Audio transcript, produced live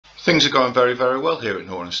Things are going very, very well here at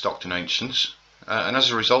Norton Stockton Ancients, and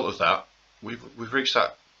as a result of that, we've reached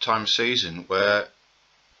that time of season where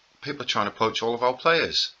people are trying to poach all of our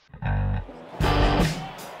players.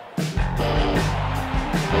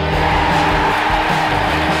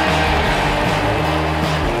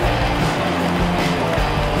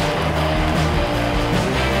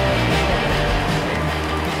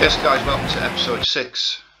 Yes guys, welcome to episode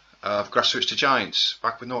 6 of Grassroots to Giants,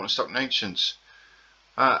 back with Norton Stockton Ancients.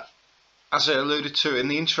 As I alluded to in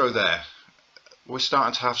the intro there, we're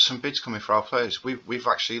starting to have some bids coming for our players. We've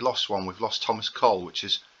actually lost one. We've lost Thomas Cole, which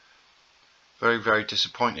is very, very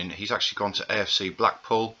disappointing. He's actually gone to AFC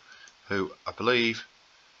Blackpool, who I believe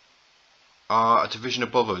are a division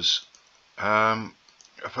above us.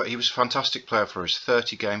 He was a fantastic player for us.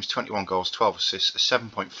 30 games, 21 goals, 12 assists, a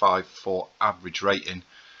 7.54 average rating.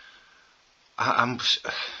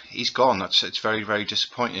 He's gone. It's very, very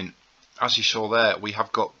disappointing. As you saw there, we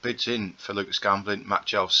have got bids in for Lucas Gamblin, Matt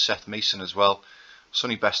Giles, Seth Meeson as well.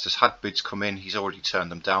 Sonny Best has had bids come in. He's already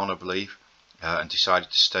turned them down, I believe, and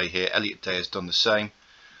decided to stay here. Elliot Day has done the same.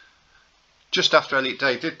 Just after Elliot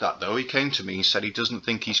Day did that, though, he came to me and said he doesn't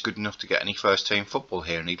think he's good enough to get any first team football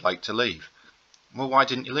here and he'd like to leave. Well, why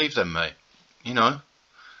didn't you leave then, mate? You know,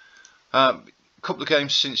 a couple of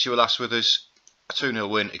games since you were last with us, a 2-0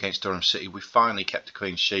 win against Durham City. We finally kept a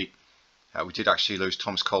clean sheet. We did actually lose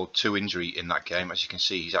Thomas Cole to injury in that game. As you can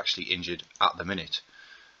see, he's actually injured at the minute.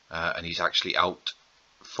 And he's actually out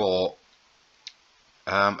for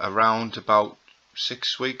around about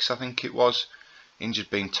 6 weeks, I think it was. Injured,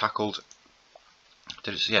 being tackled.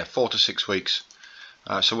 4 to 6 weeks.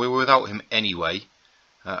 So we were without him anyway.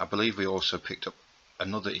 I believe we also picked up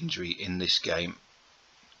another injury in this game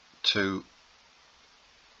to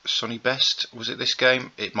Sonny Best. Was it this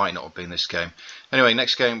game? It might not have been this game. Anyway,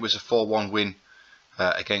 next game was a 4-1 win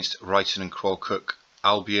against Brighton and Crocook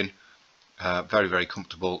Albion. Very, very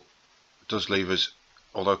comfortable. Does leave us,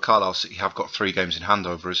 although Carlisle City have got 3 games in hand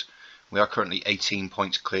over us, we are currently 18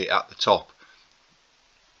 points clear at the top.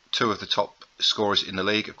 2 of the top scorers in the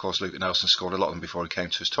league, of course, Luke Nelson scored a lot of them before he came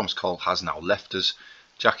to us. Thomas Cole has now left us.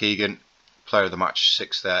 Jack Egan, player of the match,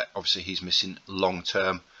 6 there. Obviously, he's missing long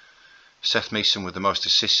term. Seth Meeson with the most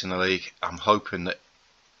assists in the league. I'm hoping that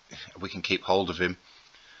we can keep hold of him.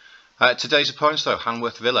 Today's opponents, though,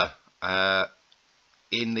 Hanworth Villa.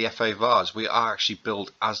 In the FA Vase, we are actually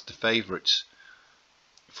billed as the favourites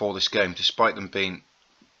for this game, despite them being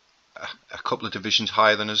a couple of divisions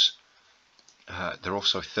higher than us. They're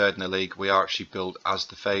also 3rd in the league. We are actually billed as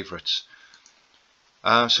the favourites.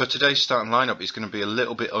 So today's starting lineup is going to be a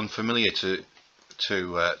little bit unfamiliar to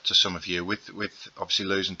some of you, with obviously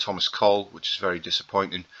losing Thomas Cole, which is very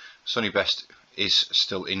disappointing. Sonny Best is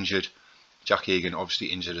still injured. Jack Egan obviously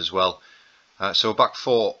injured as well. So back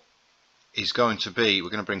 4 is going to be,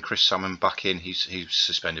 we're going to bring Chris Salmon back in. He's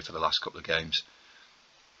suspended for the last couple of games.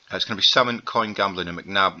 It's going to be Salmon, Coyne, Gamblin and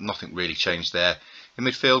McNabb. Nothing really changed there. In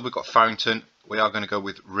midfield we've got Farrington. We are going to go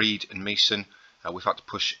with Reid and Meeson. We've had to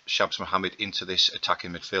push Shabs Mohammed into this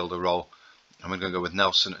attacking midfielder role. And we're going to go with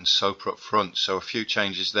Nelson and Soper up front. So a few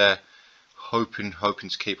changes there. Hoping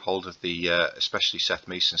to keep hold of the, especially Seth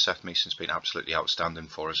Meeson. Seth Meeson's been absolutely outstanding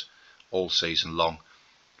for us all season long.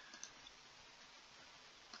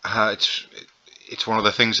 It's one of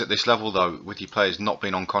the things at this level, though, with your players not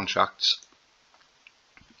being on contracts.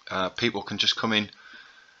 People can just come in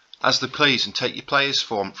as they please and take your players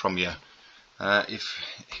from you. If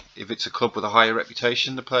it's a club with a higher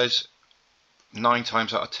reputation, the players, 9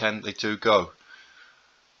 times out of 10 they do go.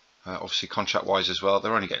 Obviously contract wise as well,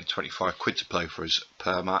 they're only getting 25 quid to play for us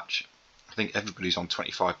per match. I think everybody's on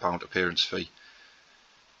 £25 appearance fee,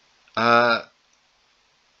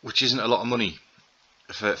 which isn't a lot of money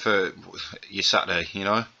for your Saturday, you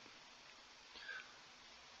know.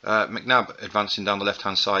 McNabb advancing down the left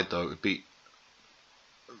hand side, though, would be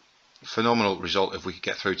a phenomenal result if we could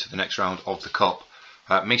get through to the next round of the Cup.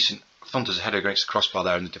 Meeson thunders a header against the crossbar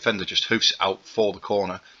there, and the defender just hoofs out for the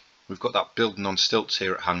corner. We've got that building on stilts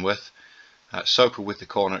here at Hanworth. Soper with the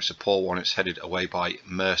corner, it's a poor one, it's headed away by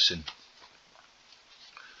Merson.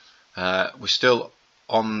 We're still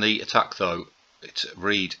on the attack, though. It's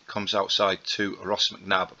Reid, comes outside to Ross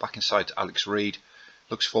McNabb, back inside to Alex Reid,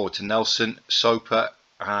 looks forward to Nelson, Soper,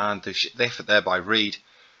 and the effort there by Reid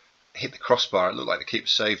hit the crossbar. It looked like the keeper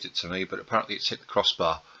saved it to me, but apparently it's hit the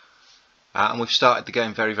crossbar. And we've started the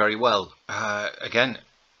game very, very well. Again,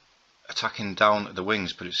 attacking down the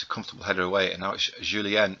wings, but it's a comfortable header away, and now it's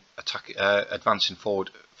Julien advancing forward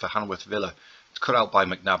for Hanworth Villa. It's cut out by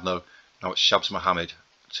McNabb, though. Now it's Shabs Mohammed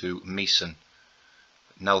to Meeson.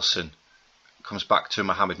 Nelson comes back to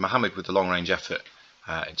Mohammed. Mohammed with the long range effort.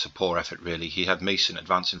 It's a poor effort really. He had Meeson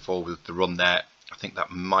advancing forward with the run there. I think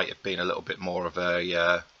that might have been a little bit more of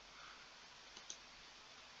a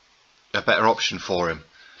better option for him.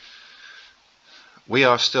 We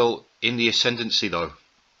are still in the ascendancy though.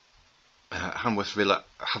 Hanworth Villa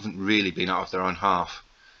haven't really been out of their own half.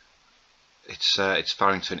 It's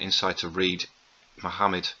Farrington inside to Reed,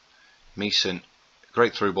 Mohammed, Meeson,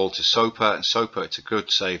 great through ball to Soper, and Soper, it's a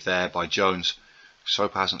good save there by Jones.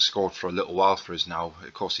 Soper hasn't scored for a little while for us now.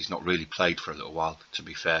 Of course, he's not really played for a little while, to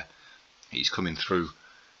be fair. He's coming through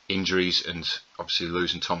injuries and obviously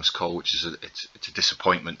losing Thomas Cole, which is it's a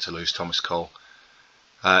disappointment to lose Thomas Cole.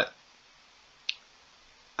 Hanworth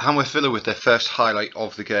Villa, with their first highlight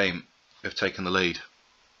of the game, have taken the lead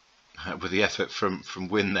with the effort from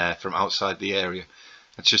Wynne there from outside the area.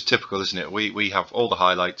 It's just typical, isn't it? We have all the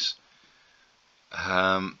highlights.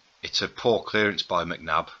 It's a poor clearance by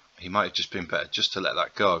McNabb. He might have just been better just to let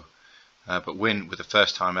that go. But Wynne with the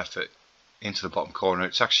first time effort into the bottom corner.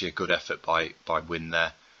 It's actually a good effort by Wynne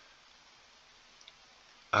there.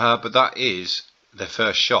 But that is their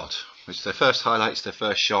first shot. It's their first highlights, their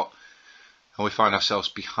first shot. And we find ourselves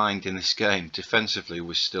behind in this game. Defensively,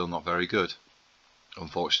 we're still not very good,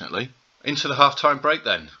 unfortunately. Into the half-time break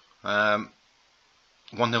then.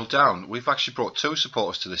 1-0 down. We've actually brought two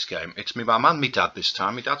supporters to this game. It's me mum and me dad this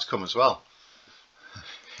time. My dad's come as well.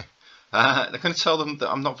 They're going to tell them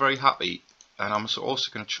that I'm not very happy, and I'm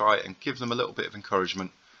also going to try and give them a little bit of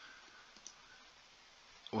encouragement.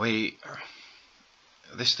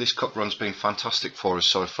 This cup run's been fantastic for us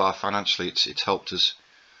so far. Financially, it's helped us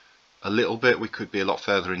a little bit. We could be a lot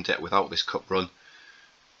further in debt without this cup run.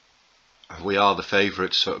 We are the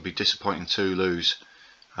favourites, so it would be disappointing to lose.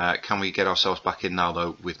 Can we get ourselves back in now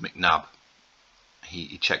though with McNabb?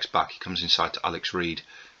 He checks back, he comes inside to Alex Reed.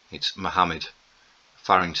 It's Mohammed,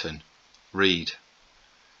 Farrington, Reed.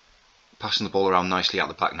 Passing the ball around nicely at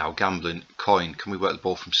the back now. Gambling, Coyne. Can we work the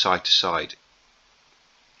ball from side to side?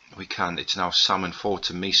 We can. It's now Salmon forward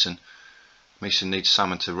to Meeson. Meeson needs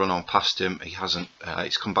Salmon to run on past him. He hasn't.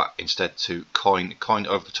 It's come back instead to Coyne. Coyne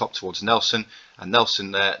over the top towards Nelson. And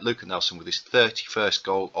Nelson there, Luca Nelson with his 31st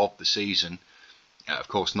goal of the season. Of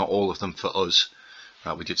course, not all of them for us.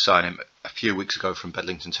 We did sign him a few weeks ago from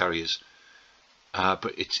Bedlington Terriers.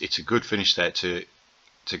 But it's a good finish there.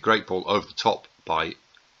 It's a great ball over the top by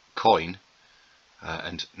Coyne.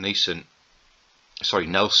 And Nelson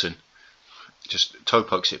just toe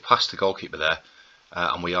pokes it past the goalkeeper there.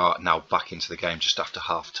 And we are now back into the game just after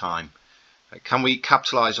half time. Can we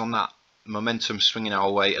capitalise on that momentum swinging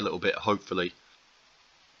our way a little bit, hopefully?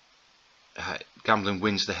 Gambling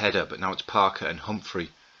wins the header, but now it's Parker and Humphrey.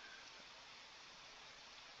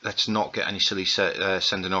 Let's not get any silly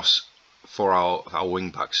sending offs for our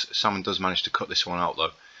wing backs. Salmon does manage to cut this one out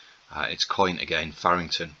though. It's Coyne again,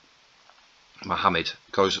 Farrington. Mohammed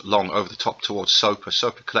goes long over the top towards Soper.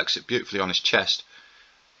 Soper collects it beautifully on his chest.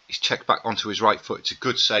 He's checked back onto his right foot. It's a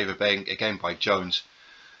good save again by Jones.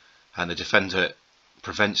 And the defender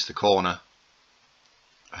prevents the corner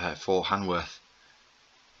for Hanworth.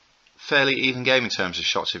 Fairly even game in terms of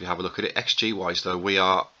shots if you have a look at it. XG wise though, we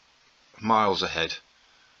are miles ahead.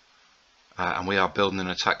 And we are building an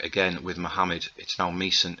attack again with Mohammed. It's now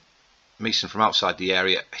Meeson. Meeson from outside the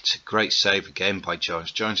area. It's a great save again by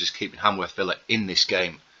Jones. Jones is keeping Hanworth Villa in this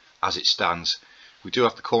game as it stands. We do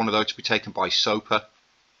have the corner though to be taken by Soper.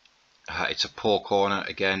 It's a poor corner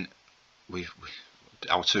again.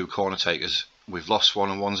 Our two corner takers, we've lost one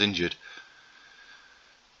and one's injured.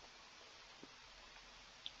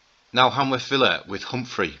 Now Hanworth Villa with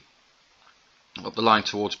Humphrey up the line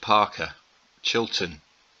towards Parker, Chilton,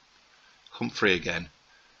 Humphrey again.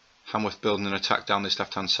 Hanworth building an attack down this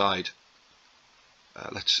left hand side.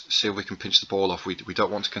 Let's see if we can pinch the ball off. We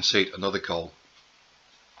don't want to concede another goal.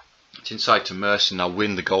 It's inside to Merson. Now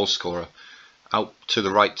Wynne, the goal scorer, out to the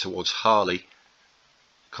right towards Harley.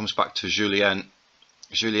 Comes back to Julien.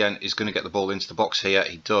 Julien is going to get the ball into the box here.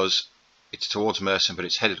 He does. It's towards Merson, but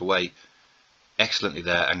it's headed away excellently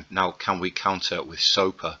there. And now can we counter with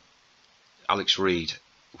Soper? Alex Reed.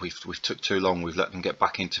 We've took too long. We've let them get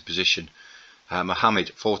back into position.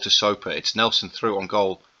 Mohammed forward to Soper. It's Nelson through on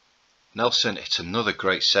goal. Nelson, it's another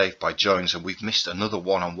great save by Jones, and we've missed another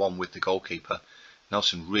one-on-one with the goalkeeper.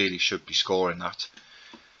 Nelson really should be scoring that.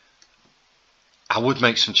 I would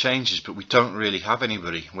make some changes, but we don't really have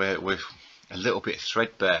anybody. We're a little bit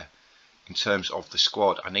threadbare in terms of the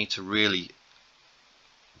squad. I need to really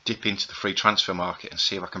dip into the free transfer market and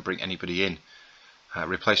see if I can bring anybody in.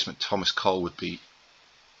 Replacement Thomas Cole would be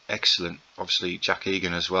excellent. Obviously Jack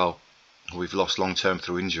Egan as well, who we've lost long term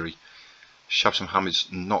through injury. Shabs Mohammed's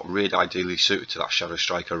not really ideally suited to that shadow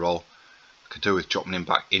striker role. Could do with dropping him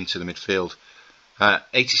back into the midfield.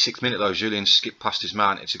 86th minute though, Julian skipped past his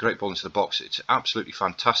man. It's a great ball into the box. It's an absolutely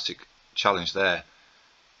fantastic challenge there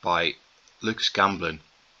by Lucas Gamblin,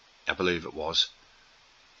 I believe it was,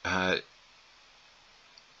 to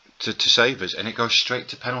save us, and it goes straight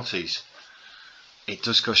to penalties. It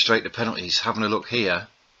does go straight to penalties. Having a look here,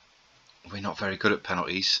 we're not very good at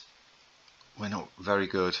penalties. We're not very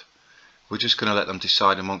good. We're just going to let them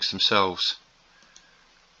decide amongst themselves.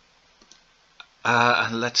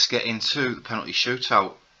 And let's get into the penalty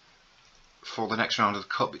shootout for the next round of the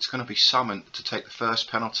cup. It's going to be Salmon to take the first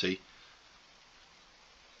penalty.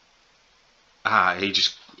 He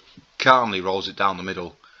just calmly rolls it down the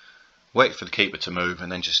middle, wait for the keeper to move,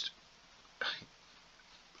 and then just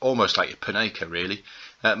almost like a Panenka really.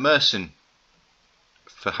 Merson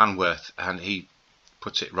for Hanworth, and he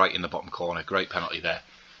puts it right in the bottom corner. Great penalty there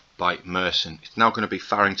by Merson. It's now going to be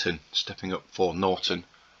Farrington stepping up for Norton.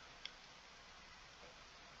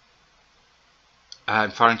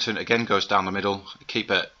 And Farrington again goes down the middle. The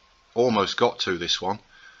keeper almost got to this one.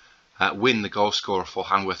 Wynne, the goal scorer for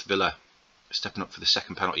Hanworth Villa, stepping up for the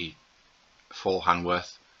second penalty for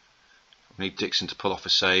Hanworth. We need Dixon to pull off a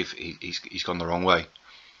save. He's gone the wrong way.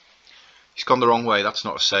 He's gone the wrong way. That's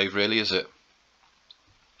not a save really, is it?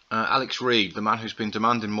 Alex Reed, the man who's been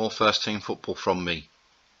demanding more first team football from me.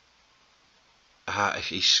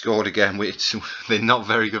 He scored again. They're not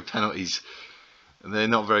very good penalties. They're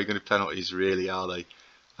not very good at penalties really, are they?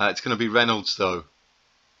 It's going to be Reynolds though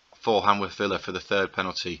for Hanworth Villa for the third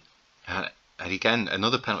penalty. And again,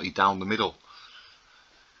 another penalty down the middle.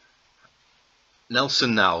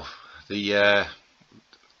 Nelson now, the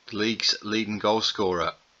league's leading goal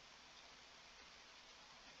scorer.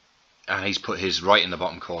 And he's put his right in the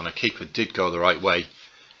bottom corner. Keeper did go the right way.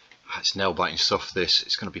 It's nail-biting stuff this.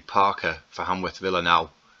 It's going to be Parker for Hanworth Villa now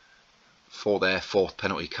for their fourth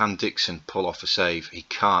penalty. Can Dixon pull off a save? He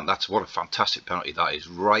can't. That's what a fantastic penalty that is,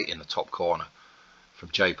 right in the top corner from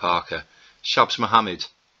Jay Parker. Shabs Mohammed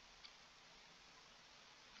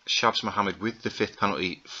with the fifth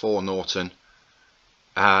penalty for Norton,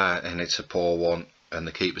 and it's a poor one, and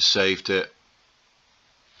the keeper saved it.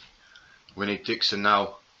 We need Dixon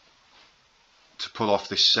now to pull off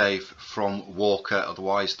this save from Walker,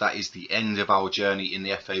 otherwise that is the end of our journey in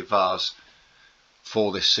the FA Vase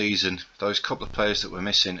for this season. Those couple of players that we're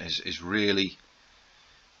missing is really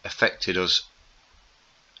affected us.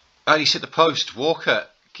 And he's hit the post. Walker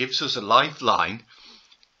gives us a lifeline.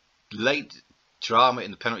 Late drama in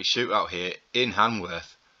the penalty shootout here in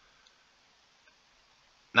Hanworth.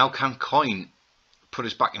 Now can Coyne put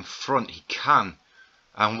us back in front? He can,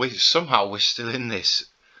 and we're still in this.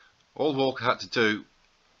 All Walker had to do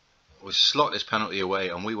was slot this penalty away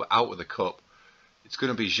and we were out of the cup. It's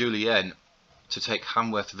going to be Julien to take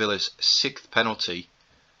Hanworth Villa's sixth penalty.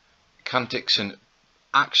 Can Dixon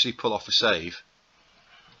actually pull off a save?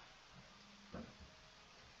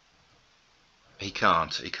 He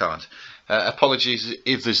can't. Apologies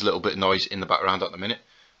if there's a little bit of noise in the background at the minute.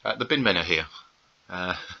 The bin men are here.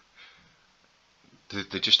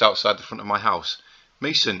 They're just outside the front of my house.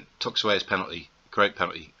 Meeson tucks away his penalty. Great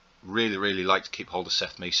penalty. Really like to keep hold of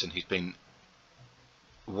Seth Meeson. He's been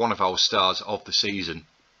one of our stars of the season.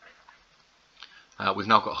 We've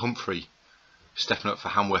now got Humphrey stepping up for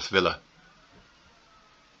Hanworth Villa.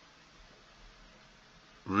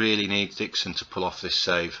 Really needs Dixon to pull off this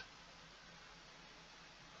save.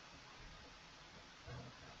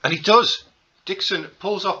 And he does. Dixon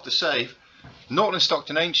pulls off the save. Norton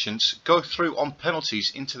Stockton Ancients go through on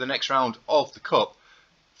penalties into the next round of the cup.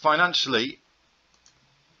 Financially,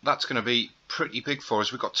 that's going to be pretty big for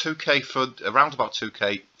us. We've got 2k for around about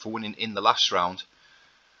 2k for winning in the last round.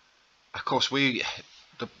 Of course, we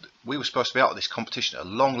were supposed to be out of this competition a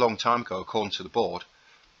long time ago, according to the board,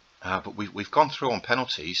 but we've gone through on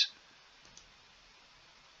penalties,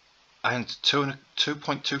 and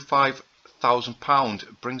 £2.25 thousand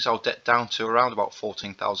brings our debt down to around about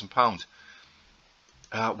 £14,000.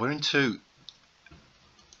 We're into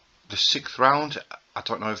the sixth round. I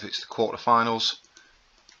don't know if it's the quarterfinals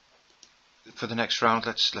for the next round.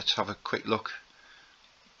 Let's have a quick look.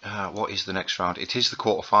 What is the next round? It is the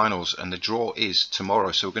quarterfinals, and the draw is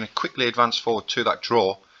tomorrow. So we're going to quickly advance forward to that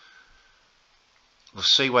draw. We'll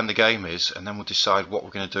see when the game is, and then we'll decide what we're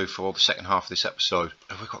going to do for the second half of this episode.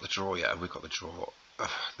 Have we got the draw yet? Have we got the draw?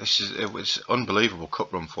 It was an unbelievable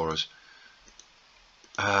cup run for us.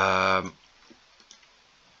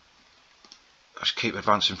 Let's keep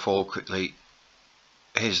advancing forward quickly.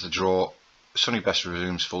 Here's the draw. Sonny Best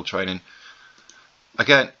resumes full training.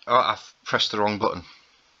 Again, I've pressed the wrong button.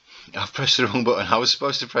 I was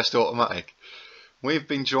supposed to press the automatic. We've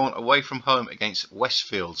been drawn away from home against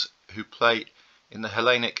Westfields, who play in the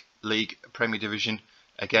Hellenic League Premier Division,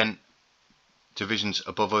 again divisions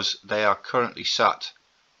above us. They are currently sat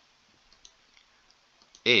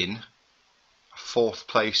in 4th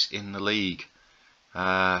place in the league.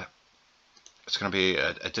 It's going to be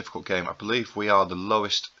a difficult game. I believe we are the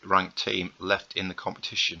lowest ranked team left in the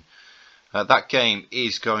competition. That game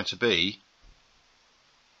is going to be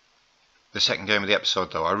the second game of the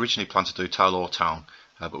episode, though. I originally planned to do Tower Town,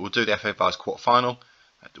 but we'll do the FA Vase quarter final.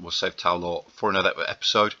 We'll save Tower for another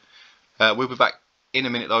episode. We'll be back in a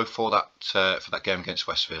minute though for that game against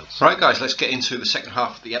Westfields. Right, guys, let's get into the second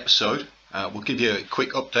half of the episode. We'll give you a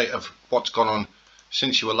quick update of what's gone on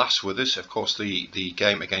since you were last with us. Of course, the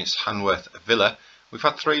game against Hanworth Villa. We've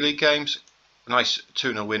had 3 league games. A nice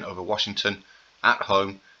 2-0 win over Washington at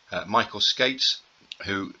home. Michael Skates,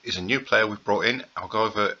 who is a new player we've brought in. I'll go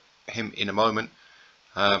over him in a moment.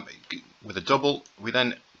 With a double. We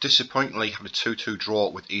then disappointingly had a 2-2 draw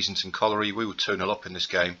with Easington Colliery. We were 2-0 up in this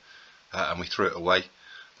game and we threw it away.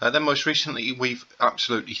 Then most recently we've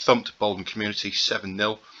absolutely thumped Bolton Community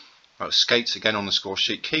 7-0. Skates again on the score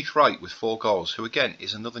sheet. Keith Wright with 4 goals, who again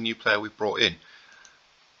is another new player we've brought in.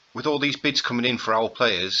 With all these bids coming in for our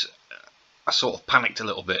players, I sort of panicked a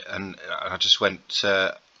little bit and I just went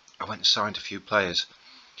and signed a few players.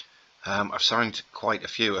 I've signed quite a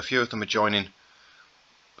few. A few of them are joining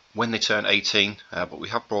when they turn 18, but we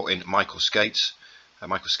have brought in Michael Skates.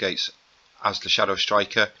 Michael Skates as the shadow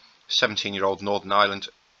striker, 17-year-old Northern Ireland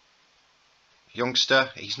youngster.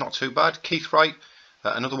 He's not too bad. Keith Wright,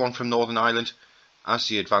 another one from Northern Ireland, as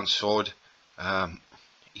the advanced forward.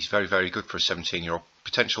 He's very, very good for a 17-year-old.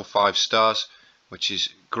 Potential 5 stars, which is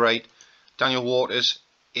great. Daniel Waters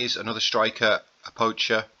is another striker, a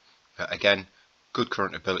poacher. Again, good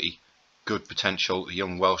current ability, good potential. The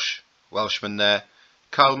young Welshman there.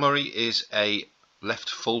 Kyle Murray is a left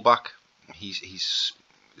fullback. He's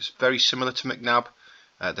very similar to McNabb.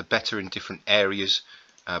 They're better in different areas,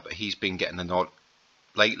 but he's been getting the nod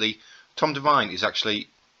lately. Tom Devine is actually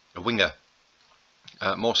a winger,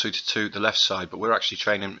 more suited to the left side, but we're actually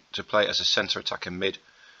training him to play as a centre attacker mid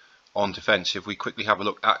on defence. If we quickly have a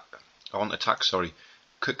look at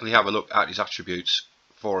quickly have a look at his attributes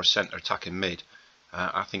for a centre attacking mid,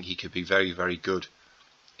 I think he could be very, very good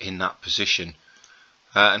in that position.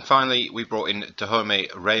 And finally, we brought in Dahome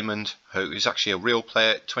Raymond, who is actually a real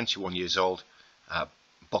player, 21 years old,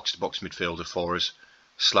 box-to-box midfielder for us,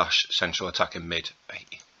 / central attacking mid.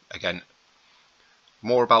 Again,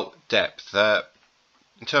 more about depth.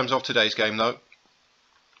 In terms of today's game, though,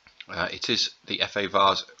 it is the FA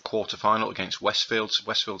Vase quarter-final against Westfields.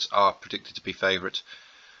 Westfields are predicted to be favourites.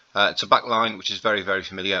 It's a back line which is very, very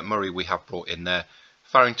familiar. Murray we have brought in there.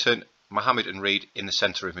 Farrington, Mohammed and Reid in the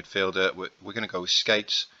centre of midfielder. We're going to go with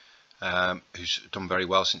Skates, who's done very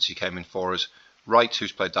well since he came in for us. Wright,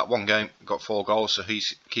 who's played that one game, got 4 goals, so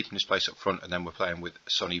he's keeping his place up front. And then we're playing with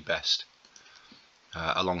Sonny Best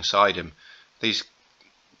alongside him. These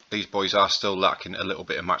boys are still lacking a little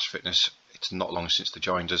bit of match fitness. It's not long since they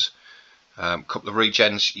joined us. Couple of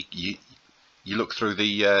regens. You look through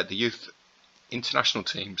the youth international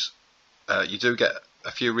teams. You do get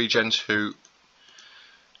a few regens who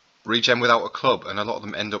regen without a club, and a lot of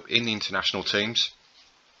them end up in the international teams.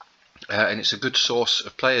 And it's a good source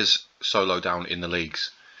of players so low down in the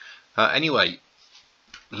leagues. Anyway,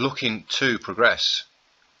 looking to progress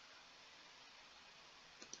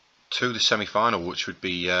to the semi-final, which would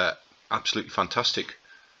be absolutely fantastic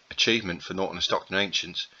achievement for Norton Stockton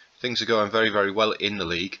Ancients. Things are going very, very well in the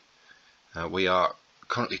league. We are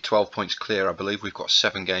currently 12 points clear. I believe we've got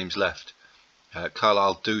 7 games left.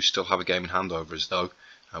 Carlisle do still have a game in hand over us though,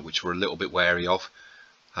 which we're a little bit wary of.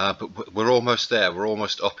 But we're almost there. We're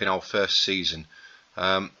almost up in our first season.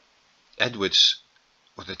 Edwards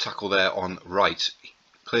with a tackle there on Wright. He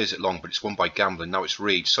clears it long, but it's won by Gamblin. Now it's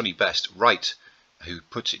Reid. Sonny Best. Wright, who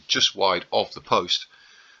puts it just wide of the post.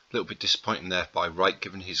 A little bit disappointing there by Wright,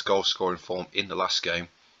 given his goal scoring form in the last game.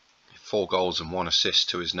 4 goals and 1 assist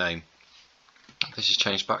to his name. This has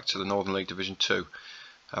changed back to the Northern League Division 2.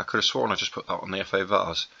 I could have sworn I just put that on the FA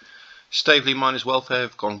Vase. Staveley Miners Welfare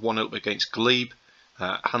have gone 1-0 up against Glebe.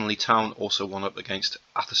 Hanley Town also 1 up against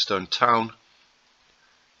Atherstone Town.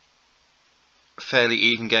 Fairly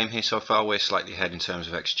even game here so far. We're slightly ahead in terms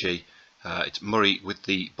of XG. It's Murray with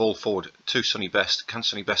the ball forward to Sonny Best. Can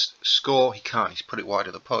Sonny Best score? He can't. He's put it wide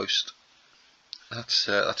of the post.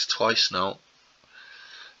 That's twice now.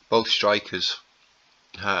 Both strikers.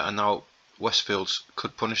 And now Westfields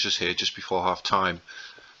could punish us here just before half time.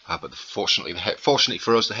 But fortunately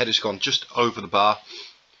for us, the header's gone just over the bar.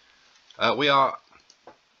 We are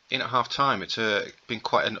in at half time. It's been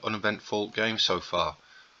quite an uneventful game so far.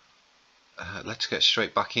 Let's get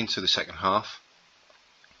straight back into the second half.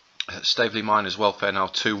 Staveley Miners Welfare now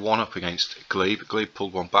 2-1 up against Glebe. Glebe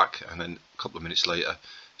pulled one back, and then a couple of minutes later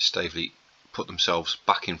Staveley put themselves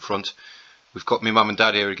back in front. We've got me mum and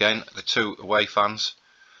dad here again, the two away fans.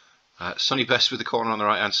 Sonny Best with the corner on the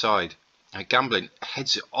right hand side. Gambling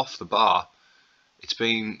heads it off the bar. It's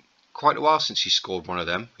been quite a while since he scored one of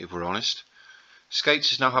them, if we're honest.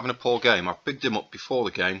 Skates is now having a poor game. I've bigged him up before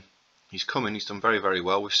the game. He's coming, he's done very, very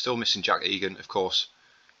well. We're still missing Jack Egan, of course,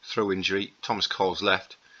 through injury. Thomas Cole's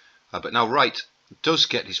left. But now Wright does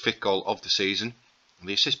get his 5th goal of the season.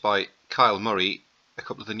 The assist by Kyle Murray, a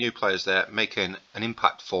couple of the new players there making an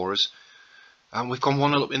impact for us. And we've gone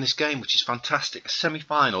 1-0 up in this game, which is fantastic. A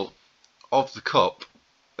semi-final of the Cup,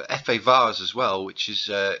 FA Vase as well, which is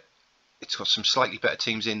it's got some slightly better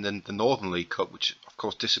teams in than the Northern League Cup, which of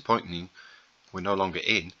course disappointing we're no longer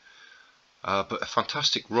in. But a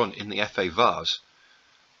fantastic run in the FA Vase.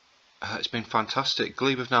 It's been fantastic.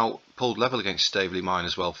 Glebe have now pulled level against Staveley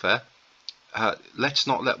Miners Welfare. Let's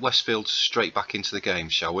not let Westfield straight back into the game,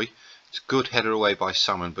 shall we? It's a good header away by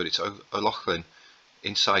Salmon, but it's O'Loughlin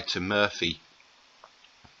inside to Murphy.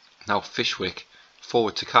 Now Fishwick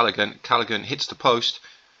forward to Callaghan. Callaghan hits the post.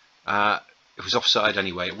 It was offside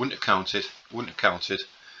anyway. It wouldn't have counted.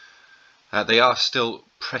 They are still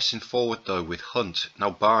pressing forward though with Hunt. Now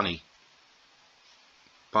Barney.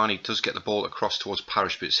 Barney does get the ball across towards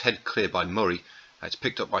Parrish, but it's headed clear by Murray. It's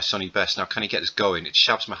picked up by Sonny Best. Now can he get us going? It's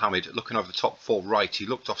Shabs Mohammed looking over the top for Wright. He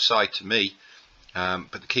looked offside to me,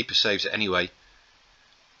 but the keeper saves it anyway.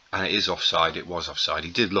 And it is offside. It was offside.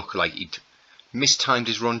 He did look like he'd mistimed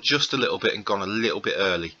his run just a little bit and gone a little bit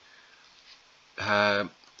early.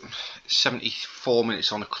 74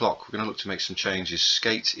 minutes on the clock. We're going to look to make some changes.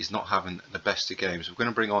 Skates is not having the best of games. We're going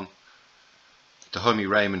to bring on Dahomey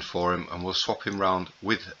Raymond for him, and we'll swap him round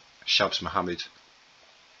with Shabs Mohammed.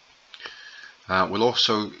 We're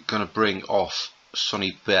also going to bring off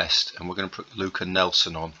Sonny Best, and we're going to put Luca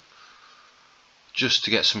Nelson on, just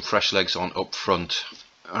to get some fresh legs on up front.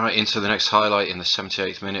 Alright, into the next highlight in the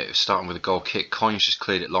 78th minute, starting with a goal kick. Coynes just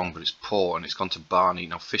cleared it long, but it's poor, and it's gone to Barney.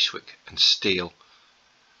 Now Fishwick and Steele.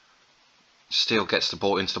 Steele gets the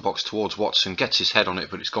ball into the box towards Watson, gets his head on it,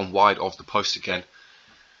 but it's gone wide of the post again.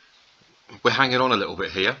 We're hanging on a little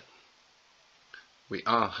bit here. We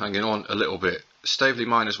are hanging on a little bit. Staveley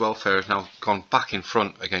Miners Welfare has now gone back in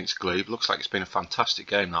front against Glebe. Looks like it's been a fantastic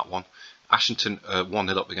game, that one. Ashington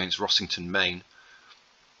 1-0 up against Rossington Main.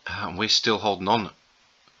 And we're still holding on.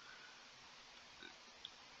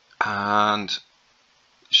 And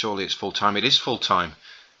surely it's full time. It is full time.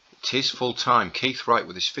 It is full time. Keith Wright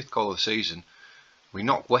with his 5th goal of the season. We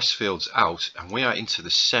knock Westfields out, and we are into the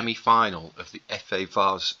semi-final of the FA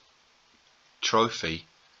Vase trophy.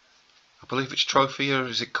 I believe it's trophy, or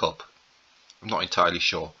is it cup? I'm not entirely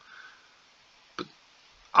sure. But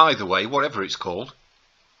either way, whatever it's called,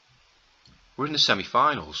 we're in the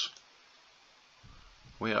semi-finals.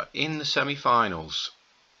 We are in the semi-finals.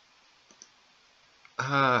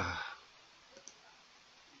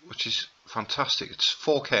 Which is fantastic. It's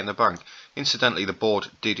 4k in the bank. Incidentally, the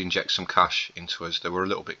board did inject some cash into us. They were a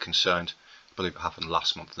little bit concerned. I believe it happened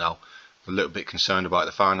last month now. A little bit concerned about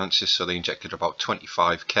the finances, so they injected about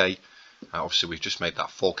 25k. Obviously we've just made that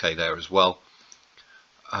 4k there as well.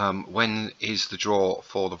 When is the draw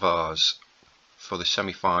for the Vase for the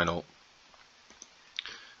semi-final?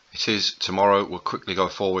 It is tomorrow. We'll quickly go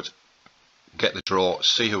forward, get the draw,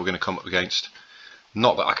 see who we're going to come up against.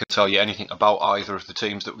 Not that I can tell you anything about either of the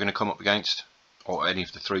teams that we're going to come up against, or any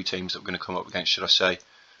of the 3 teams that we're going to come up against, should I say.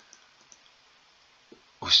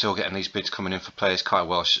 We're still getting these bids coming in for players. Kyle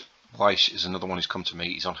Weish is another one who's come to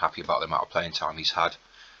me. He's unhappy about the amount of playing time he's had,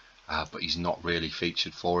 but he's not really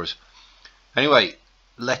featured for us. Anyway,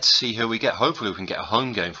 let's see who we get. Hopefully we can get a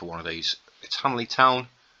home game for one of these. It's Hanley Town,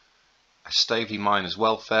 Staveley Miners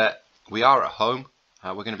Welfare. We are at home.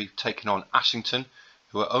 We're going to be taking on Ashington,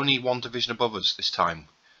 who are only 1 division above us this time,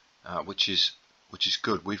 which is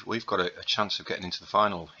good. We've got a chance of getting into the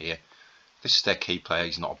final here. This is their key player.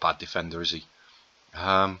 He's not a bad defender, is he?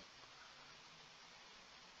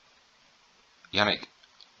 Yannick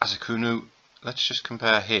Azekunu. Let's just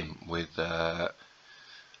compare him with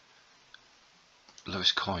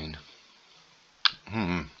Lewis Coyne.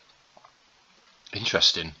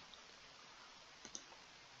 Interesting.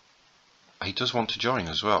 He does want to join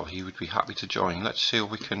as well. He would be happy to join. Let's see if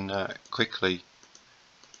we can quickly.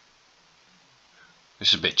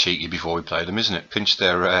 This is a bit cheeky before we play them, isn't it? Pinch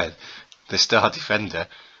their star defender.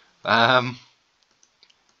 That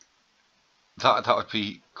would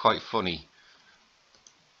be quite funny.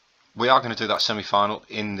 We are going to do that semi-final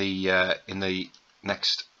in the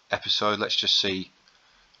next episode. Let's just see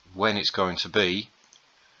when it's going to be.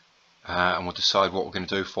 and we'll decide what we're going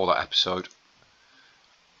to do for that episode.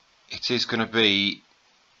 It is going to be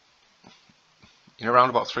in around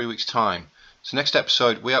about 3 weeks' time. So next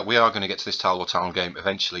episode, we are going to get to this Towel Town game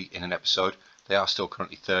eventually in an episode. They are still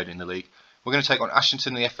currently third in the league. We're going to take on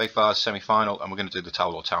Ashington in the FA Vase semi-final, and we're going to do the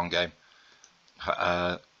Towel Town game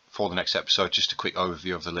for the next episode. Just a quick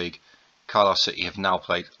overview of the league. Carlisle City have now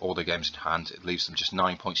played all their games in hand. It leaves them just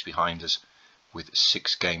 9 points behind us with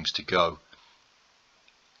 6 games to go.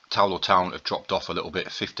 Towel Town have dropped off a little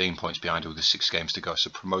bit, 15 points behind with the 6 games to go. So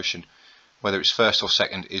promotion, whether it's first or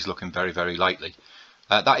second, is looking very, very likely.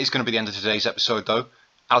 That is going to be the end of today's episode though.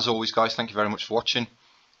 As always guys, thank you very much for watching.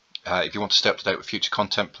 If you want to stay up to date with future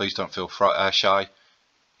content, please don't feel shy.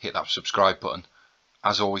 Hit that subscribe button.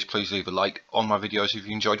 As always, please leave a like on my videos if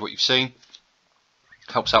you enjoyed what you've seen.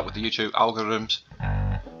 Helps out with the YouTube algorithms.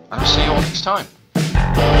 And I'll see you all next time.